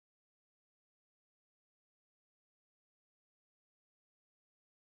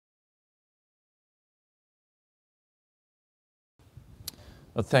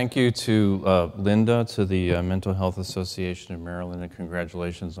Thank you to Linda, to the Mental Health Association of Maryland, and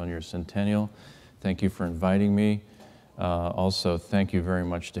congratulations on your centennial. Thank you for inviting me. Also, thank you very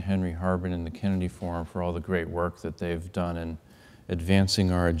much to Henry Harbin and the Kennedy Forum for all the great work that they've done in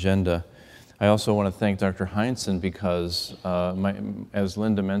advancing our agenda. I also want to thank Dr. Heinzen because, as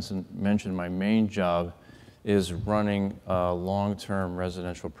Linda mentioned, my main job is running long-term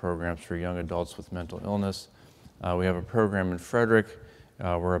residential programs for young adults with mental illness. We have a program in Frederick.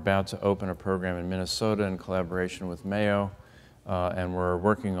 We're about to open a program in Minnesota in collaboration with Mayo, and we're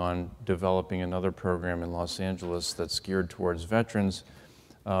working on developing another program in Los Angeles that's geared towards veterans.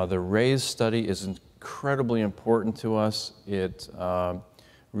 The RAISE study is incredibly important to us. It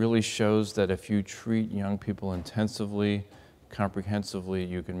really shows that if you treat young people intensively, comprehensively,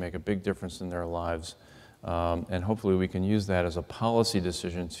 you can make a big difference in their lives. And hopefully we can use that as a policy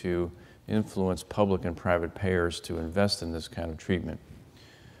decision to influence public and private payers to invest in this kind of treatment.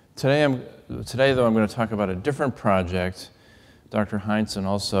 Today, though, I'm going to talk about a different project. Dr. Heinzen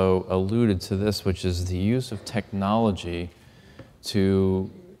also alluded to this, which is the use of technology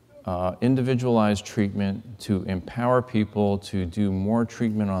to individualize treatment, to empower people to do more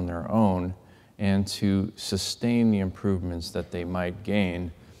treatment on their own, and to sustain the improvements that they might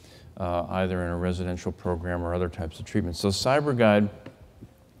gain either in a residential program or other types of treatment. So CyberGuide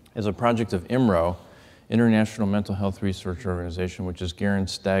is a project of IMRO, International Mental Health Research Organization, which is Garen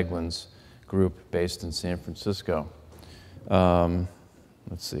Staglin's group based in San Francisco. Let's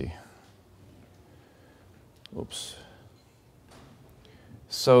see. Oops.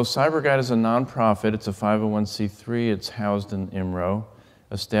 So CyberGuide is a nonprofit. It's a 501c3. It's housed in IMRO,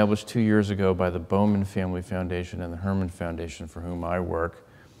 established 2 years ago by the Bowman Family Foundation and the Herman Foundation, for whom I work.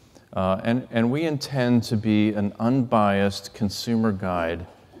 And we intend to be an unbiased consumer guide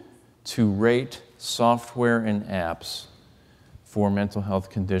to rate software and apps for mental health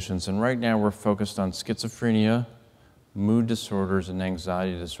conditions. And right now we're focused on schizophrenia, mood disorders, and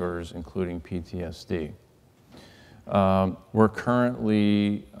anxiety disorders, including PTSD. We're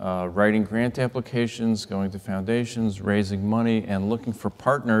currently writing grant applications, going to foundations, raising money, and looking for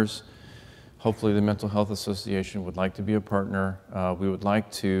partners. Hopefully the Mental Health Association would like to be a partner. We would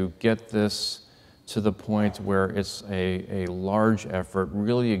like to get this to the point where it's a large effort,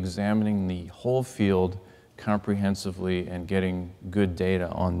 really examining the whole field comprehensively and getting good data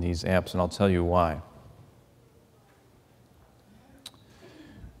on these apps, and I'll tell you why.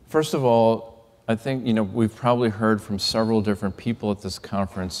 First of all, I think we've probably heard from several different people at this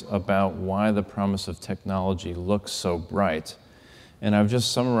conference about why the promise of technology looks so bright, and I've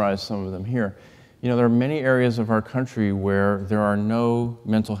just summarized some of them here. There are many areas of our country where there are no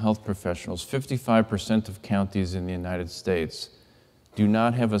mental health professionals. 55% of counties in the United States do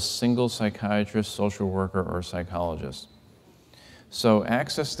not have a single psychiatrist, social worker, or psychologist. So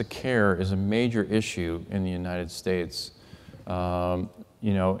access to care is a major issue in the United States. And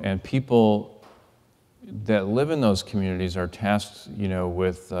people that live in those communities are tasked,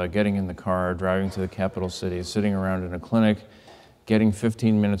 with getting in the car, driving to the capital city, sitting around in a clinic, getting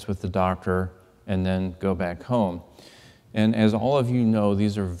 15 minutes with the doctor, and then go back home. And as all of you know,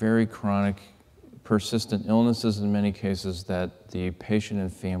 these are very chronic, persistent illnesses in many cases that the patient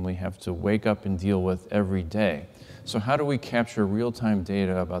and family have to wake up and deal with every day. So how do we capture real-time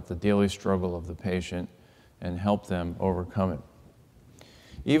data about the daily struggle of the patient and help them overcome it?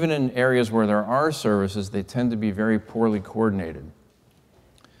 Even in areas where there are services, they tend to be very poorly coordinated.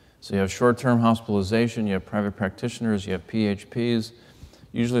 So you have short-term hospitalization, you have private practitioners, you have PHPs.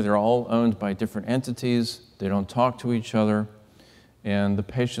 Usually they're all owned by different entities, they don't talk to each other, and the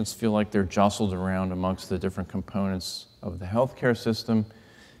patients feel like they're jostled around amongst the different components of the healthcare system.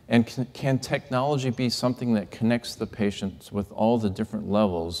 And can technology be something that connects the patients with all the different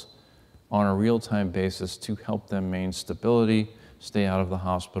levels on a real-time basis to help them maintain stability, stay out of the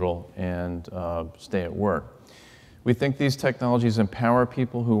hospital, and stay at work? We think these technologies empower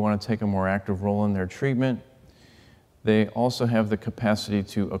people who want to take a more active role in their treatment. They also have the capacity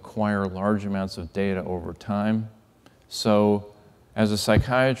to acquire large amounts of data over time. So as a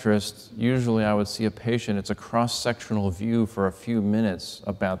psychiatrist, usually I would see a patient, it's a cross-sectional view for a few minutes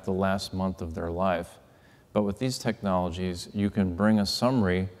about the last month of their life. But with these technologies, you can bring a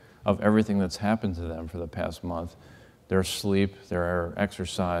summary of everything that's happened to them for the past month. Their sleep, their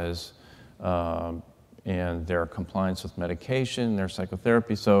exercise, and their compliance with medication, their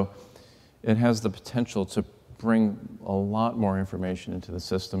psychotherapy. So it has the potential to bring a lot more information into the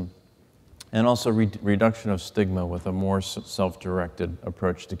system, and also reduction of stigma with a more self-directed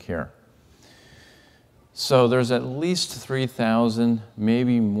approach to care. So there's at least 3,000,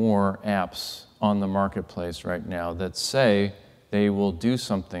 maybe more apps on the marketplace right now that say they will do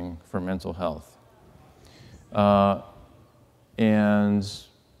something for mental health. And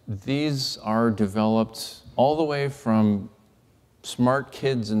these are developed all the way from smart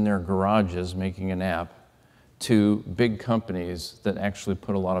kids in their garages making an app to big companies that actually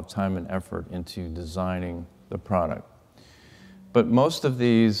put a lot of time and effort into designing the product. But most of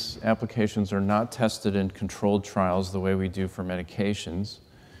these applications are not tested in controlled trials the way we do for medications.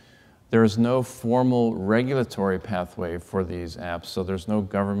 There is no formal regulatory pathway for these apps, so there's no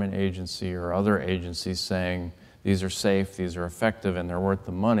government agency or other agency saying these are safe, these are effective, and they're worth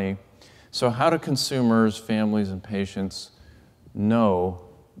the money. So how do consumers, families, and patients know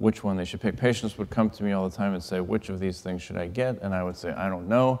which one they should pick? Patients would come to me all the time and say, which of these things should I get? And I would say, I don't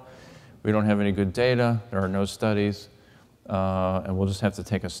know. We don't have any good data. There are no studies. And we'll just have to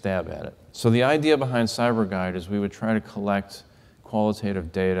take a stab at it. So the idea behind CyberGuide is we would try to collect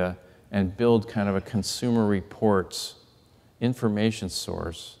qualitative data and build kind of a consumer reports information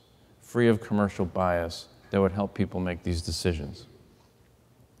source free of commercial bias that would help people make these decisions.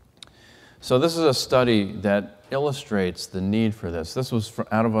 So this is a study that illustrates the need for this. This was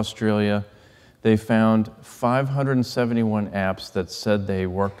out of Australia. They found 571 apps that said they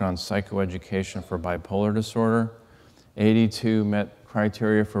worked on psychoeducation for bipolar disorder. 82 met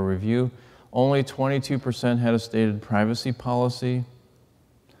criteria for review. Only 22% had a stated privacy policy.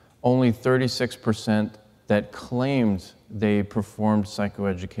 Only 36% that claimed they performed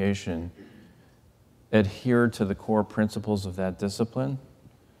psychoeducation adhered to the core principles of that discipline.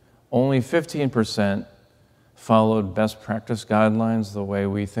 Only 15% followed best practice guidelines the way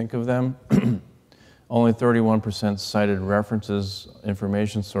we think of them. Only 31% cited references,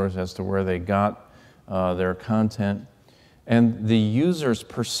 information source as to where they got their content. And the user's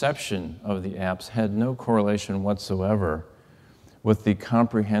perception of the apps had no correlation whatsoever with the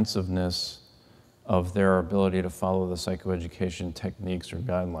comprehensiveness of their ability to follow the psychoeducation techniques or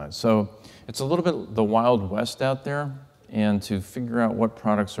guidelines. So it's a little bit the Wild West out there, and to figure out what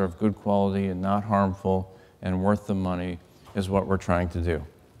products are of good quality and not harmful and worth the money is what we're trying to do.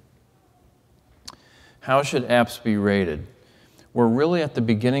 How should apps be rated? We're really at the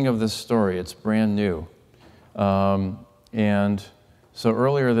beginning of this story. It's brand new. And so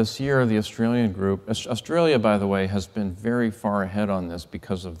earlier this year, the Australian group, Australia, by the way, has been very far ahead on this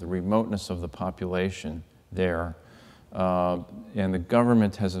because of the remoteness of the population there. And the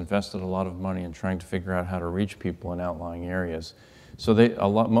government has invested a lot of money in trying to figure out how to reach people in outlying areas. So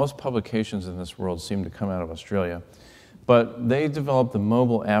most publications in this world seem to come out of Australia. But they developed the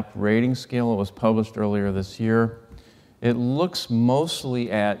mobile app rating scale. It was published earlier this year. It looks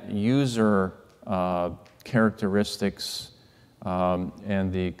mostly at user characteristics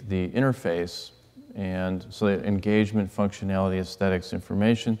and the interface, and so engagement, functionality, aesthetics,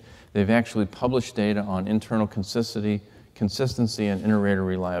 information. They've actually published data on internal consistency and inter-rater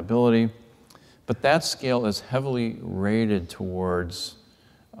reliability. But that scale is heavily rated towards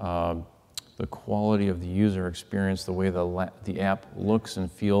the quality of the user experience, the way the app looks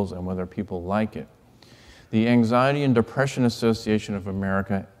and feels, and whether people like it. The Anxiety and Depression Association of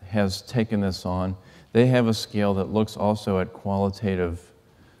America has taken this on. They have a scale that looks also at qualitative,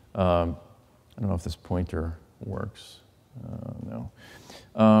 I don't know if this pointer works, no.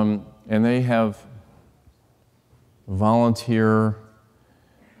 And they have volunteer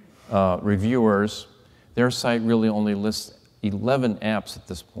reviewers. Their site really only lists 11 apps at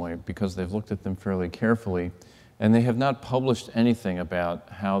this point because they've looked at them fairly carefully, and they have not published anything about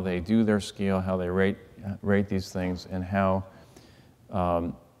how they do their scale, how they rate these things, and how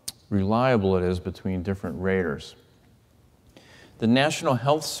reliable it is between different raters. The National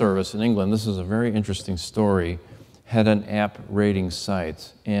Health Service in England, this is a very interesting story, had an app rating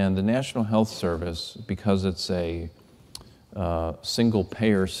site. And the National Health Service, because it's a single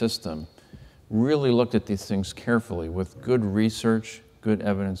payer system, really looked at these things carefully with good research, good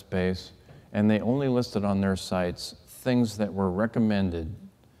evidence base, and they only listed on their sites things that were recommended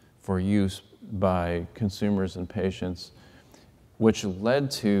for use by consumers and patients, which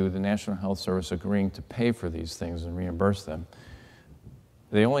led to the National Health Service agreeing to pay for these things and reimburse them.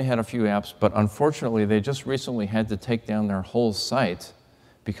 They only had a few apps, but unfortunately, they just recently had to take down their whole site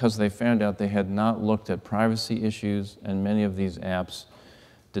because they found out they had not looked at privacy issues, and many of these apps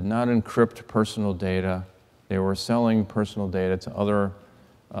did not encrypt personal data. They were selling personal data to other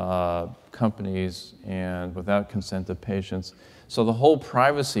companies and without consent of patients. So the whole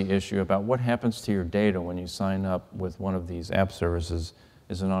privacy issue about what happens to your data when you sign up with one of these app services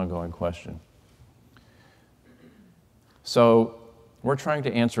is an ongoing question. So we're trying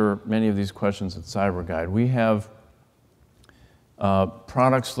to answer many of these questions at CyberGuide. We have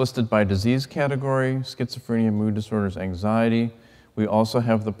products listed by disease category: schizophrenia, mood disorders, anxiety. We also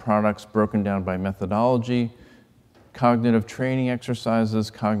have the products broken down by methodology, cognitive training exercises,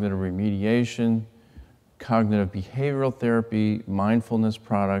 cognitive remediation, cognitive behavioral therapy, mindfulness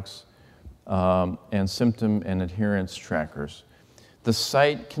products, and symptom and adherence trackers. The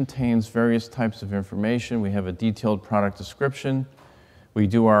site contains various types of information. We have a detailed product description. We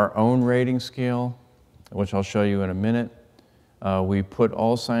do our own rating scale, which I'll show you in a minute. We put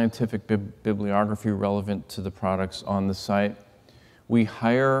all scientific bibliography relevant to the products on the site. We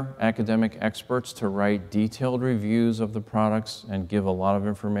hire academic experts to write detailed reviews of the products and give a lot of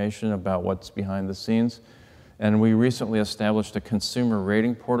information about what's behind the scenes. And we recently established a consumer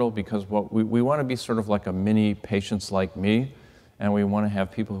rating portal because we want to be sort of like a mini Patients Like Me, and we want to have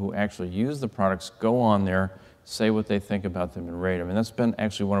people who actually use the products go on there, say what they think about them, and rate them. And that's been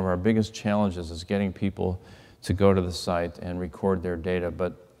actually one of our biggest challenges, is getting people to go to the site and record their data.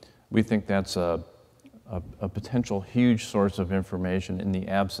 But we think that's a potential huge source of information in the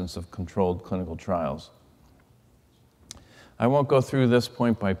absence of controlled clinical trials. I won't go through this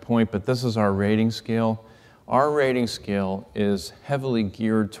point by point, but this is our rating scale. Our rating scale is heavily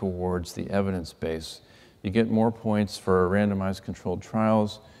geared towards the evidence base. You get more points for randomized controlled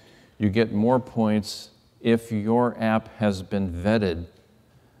trials. You get more points if your app has been vetted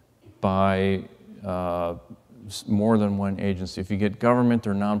by more than one agency. If you get government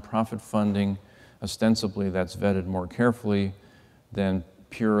or nonprofit funding, ostensibly that's vetted more carefully than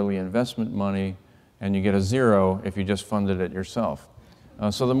purely investment money, and you get a 0 if you just funded it yourself.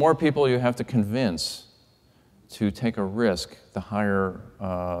 So the more people you have to convince to take a risk, the higher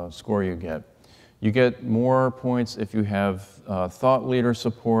score you get. You get more points if you have thought leader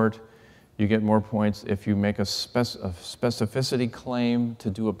support. You get more points if you make a specificity claim to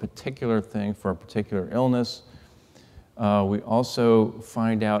do a particular thing for a particular illness. We also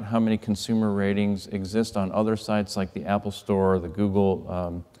find out how many consumer ratings exist on other sites like the Apple Store or the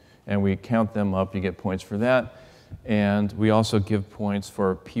Google, and we count them up. You get points for that. And we also give points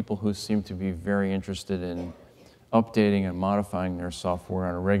for people who seem to be very interested in updating and modifying their software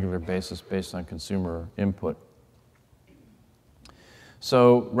on a regular basis based on consumer input.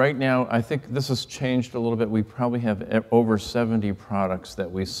 So right now, I think this has changed a little bit. We probably have over 70 products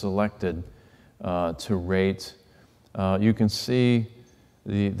that we selected to rate. You can see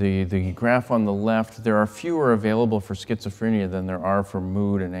the graph on the left. There are fewer available for schizophrenia than there are for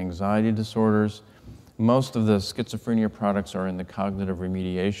mood and anxiety disorders. Most of the schizophrenia products are in the cognitive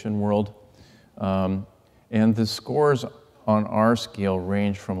remediation world. And the scores on our scale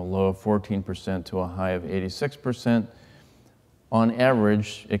range from a low of 14% to a high of 86%. On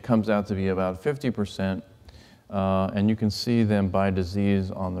average, it comes out to be about 50%, and you can see them by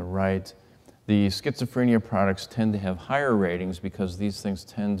disease on the right. The schizophrenia products tend to have higher ratings because these things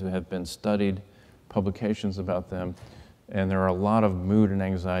tend to have been studied, publications about them, and there are a lot of mood and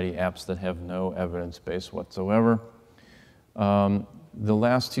anxiety apps that have no evidence base whatsoever. The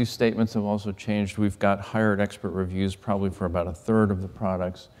last two statements have also changed. We've got hired expert reviews probably for about a third of the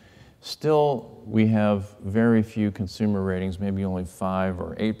products. Still, we have very few consumer ratings, maybe only 5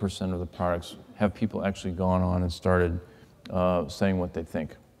 or 8% of the products have people actually gone on and started saying what they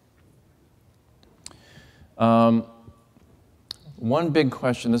think. One big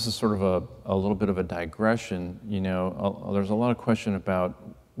question, this is sort of a little bit of a digression, you know, there's a lot of question about,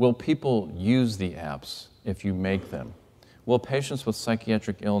 will people use the apps if you make them? Will patients with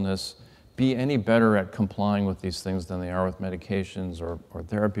psychiatric illness be any better at complying with these things than they are with medications or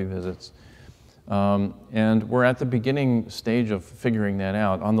therapy visits? And we're at the beginning stage of figuring that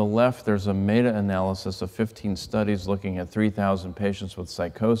out. On the left, there's a meta-analysis of 15 studies looking at 3,000 patients with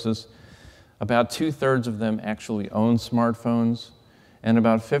psychosis. About 2/3 of them actually own smartphones, and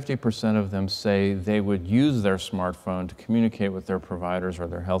about 50% of them say they would use their smartphone to communicate with their providers or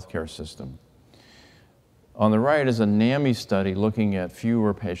their healthcare system. On the right is a NAMI study looking at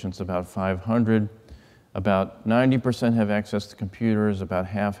fewer patients, about 500. About 90% have access to computers, about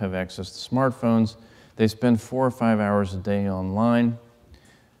half have access to smartphones. They spend 4 or 5 hours a day online.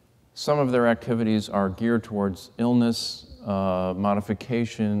 Some of their activities are geared towards illness,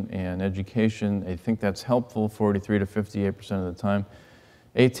 modification, and education. They think that's helpful 43 to 58% of the time.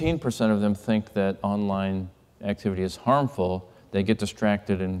 18% of them think that online activity is harmful. They get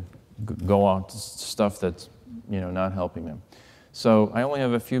distracted and go on to stuff that's, you know, not helping them. So I only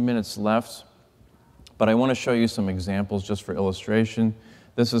have a few minutes left, but I want to show you some examples just for illustration.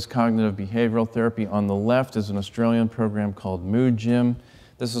 This is cognitive behavioral therapy. On the left is an Australian program called Mood Gym.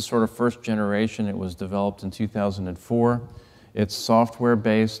 This is sort of first generation. It was developed in 2004. It's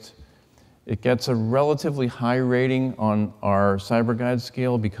software-based. It gets a relatively high rating on our CyberGuide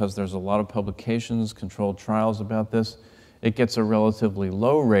scale because there's a lot of publications, controlled trials about this. It gets a relatively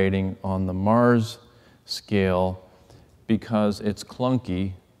low rating on the Mars scale because it's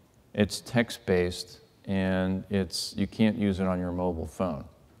clunky, it's text-based, and you can't use it on your mobile phone.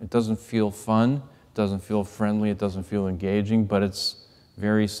 It doesn't feel fun, it doesn't feel friendly, it doesn't feel engaging, but it's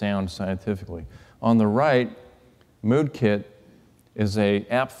very sound scientifically. On the right, MoodKit is an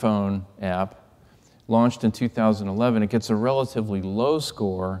app phone app launched in 2011. It gets a relatively low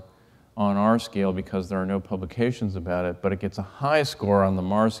score on our scale because there are no publications about it, but it gets a high score on the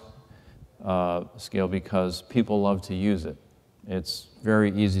Mars scale because people love to use it. It's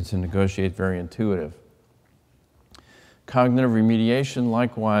very easy to negotiate, very intuitive. Cognitive remediation,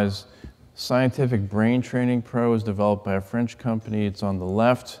 likewise, Scientific Brain Training Pro is developed by a French company. It's on the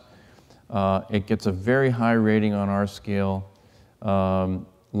left. It gets a very high rating on our scale.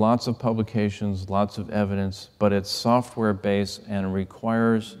 Lots of publications, lots of evidence, but it's software-based and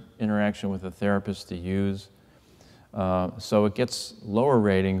requires interaction with a therapist to use. So it gets lower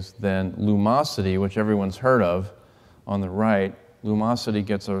ratings than Lumosity, which everyone's heard of on the right. Lumosity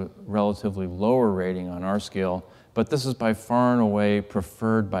gets a relatively lower rating on our scale, but this is by far and away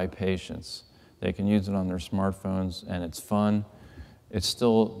preferred by patients. They can use it on their smartphones, and it's fun. It's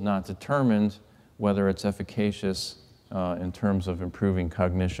still not determined whether it's efficacious in terms of improving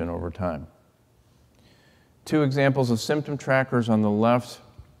cognition over time. Two examples of symptom trackers. On the left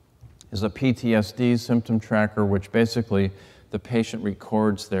is a PTSD symptom tracker, which basically the patient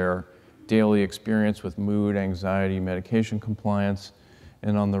records their daily experience with mood, anxiety, medication compliance.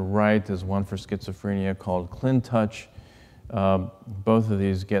 And on the right is one for schizophrenia called ClinTouch. Both of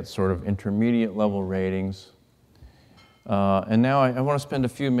these get sort of intermediate level ratings. And now I want to spend a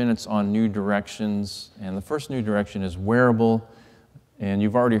few minutes on new directions. And the first new direction is wearable. And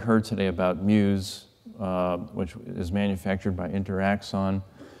you've already heard today about Muse, which is manufactured by Interaxon,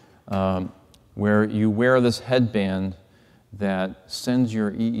 where you wear this headband that sends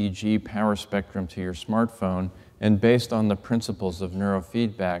your EEG power spectrum to your smartphone, and based on the principles of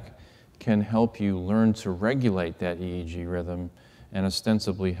neurofeedback, can help you learn to regulate that EEG rhythm and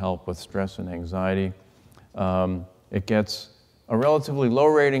ostensibly help with stress and anxiety. It gets a relatively low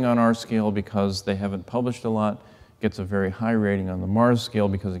rating on our scale because they haven't published a lot. It gets a very high rating on the Mars scale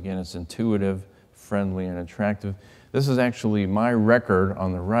because, again, it's intuitive, friendly, and attractive. This is actually my record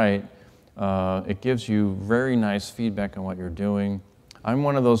on the right. It gives you very nice feedback on what you're doing. I'm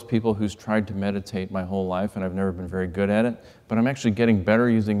one of those people who's tried to meditate my whole life, and I've never been very good at it, but I'm actually getting better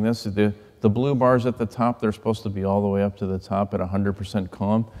using this. The blue bars at the top, they're supposed to be all the way up to the top at 100%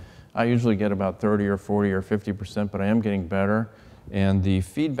 calm. I usually get about 30 or 40 or 50%, but I am getting better, and the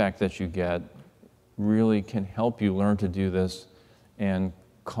feedback that you get really can help you learn to do this and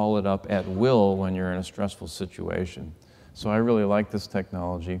call it up at will when you're in a stressful situation. So I really like this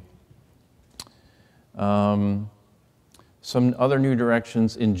technology. Some other new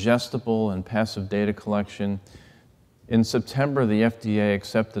directions, ingestible and passive data collection. In September, the FDA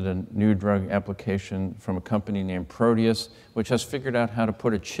accepted a new drug application from a company named Proteus, which has figured out how to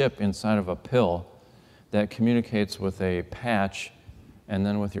put a chip inside of a pill that communicates with a patch and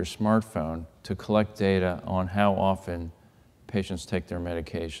then with your smartphone to collect data on how often patients take their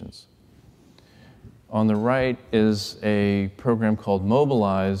medications. On the right is a program called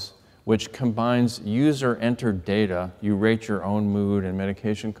Mobilize, which combines user-entered data, you rate your own mood and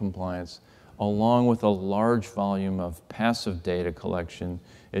medication compliance, along with a large volume of passive data collection.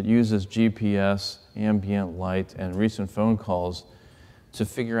 It uses GPS, ambient light, and recent phone calls to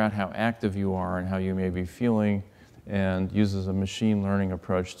figure out how active you are and how you may be feeling, and uses a machine learning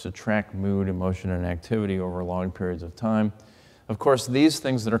approach to track mood, emotion, and activity over long periods of time. Of course, these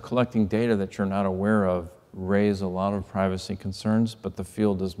things that are collecting data that you're not aware of raise a lot of privacy concerns, but the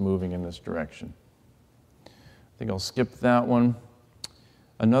field is moving in this direction. I think I'll skip that one.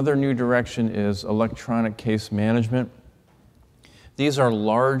 Another new direction is electronic case management. These are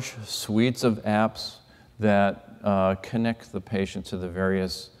large suites of apps that connect the patient to the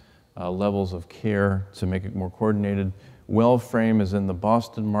various levels of care to make it more coordinated. WellFrame is in the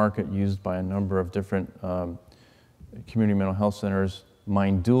Boston market, used by a number of different community mental health centers.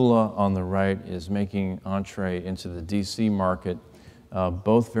 Mindula on the right is making entree into the DC market,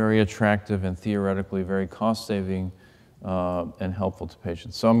 both very attractive and theoretically very cost-saving and helpful to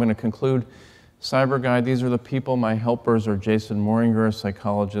patients. So I'm going to conclude. CyberGuide, these are the people. My helpers are Jason Moringer, a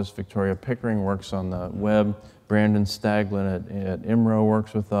psychologist. Victoria Pickering works on the web. Brandon Staglin at IMRO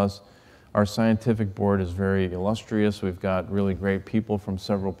works with us. Our scientific board is very illustrious. We've got really great people from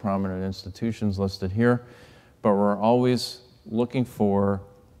several prominent institutions listed here, but we're always looking for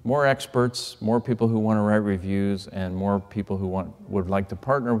more experts, more people who want to write reviews, and more people who would like to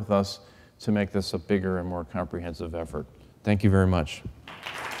partner with us to make this a bigger and more comprehensive effort. Thank you very much.